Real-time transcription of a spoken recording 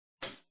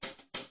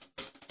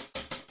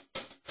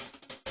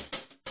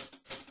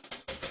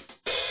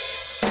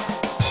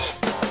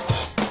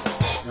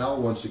Al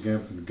once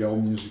again from the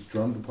Gelb Music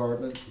Drum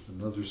Department with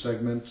another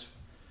segment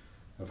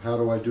of How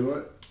Do I Do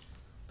It.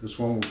 This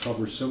one will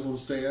cover cymbal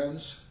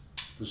stands.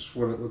 This is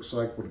what it looks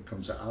like when it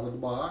comes out of the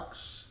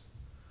box.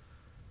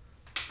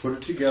 Put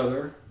it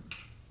together.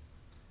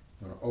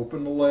 I'm going to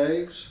open the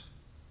legs.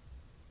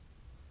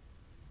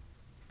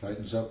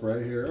 Tightens up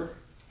right here.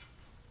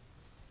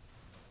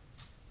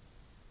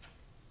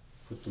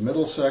 Put the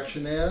middle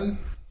section in.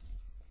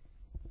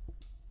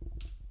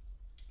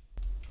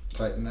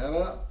 Tighten that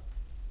up.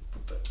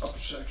 Put the upper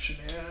section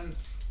in.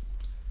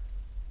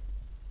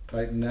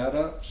 Tighten that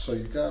up. So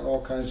you've got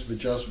all kinds of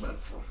adjustment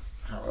for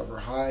however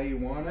high you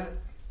want it.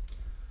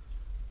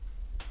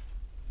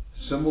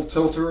 Cymbal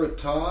tilter at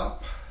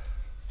top.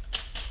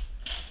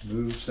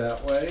 Moves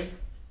that way.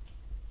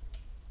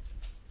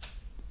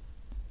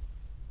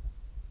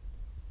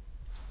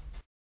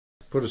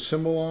 Put a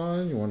cymbal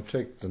on. You want to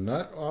take the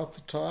nut off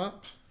the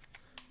top.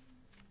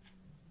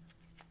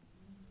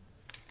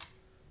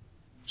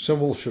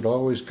 Cymbal should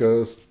always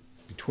go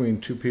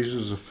between two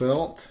pieces of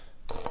felt.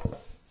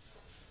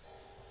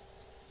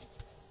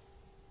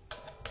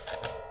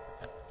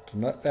 The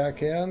nut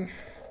back in.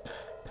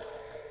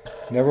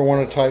 Never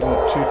want to tighten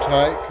it too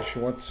tight because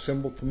you want the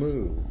cymbal to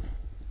move.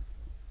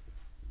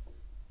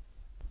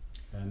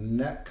 And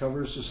that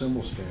covers the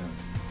cymbal stand.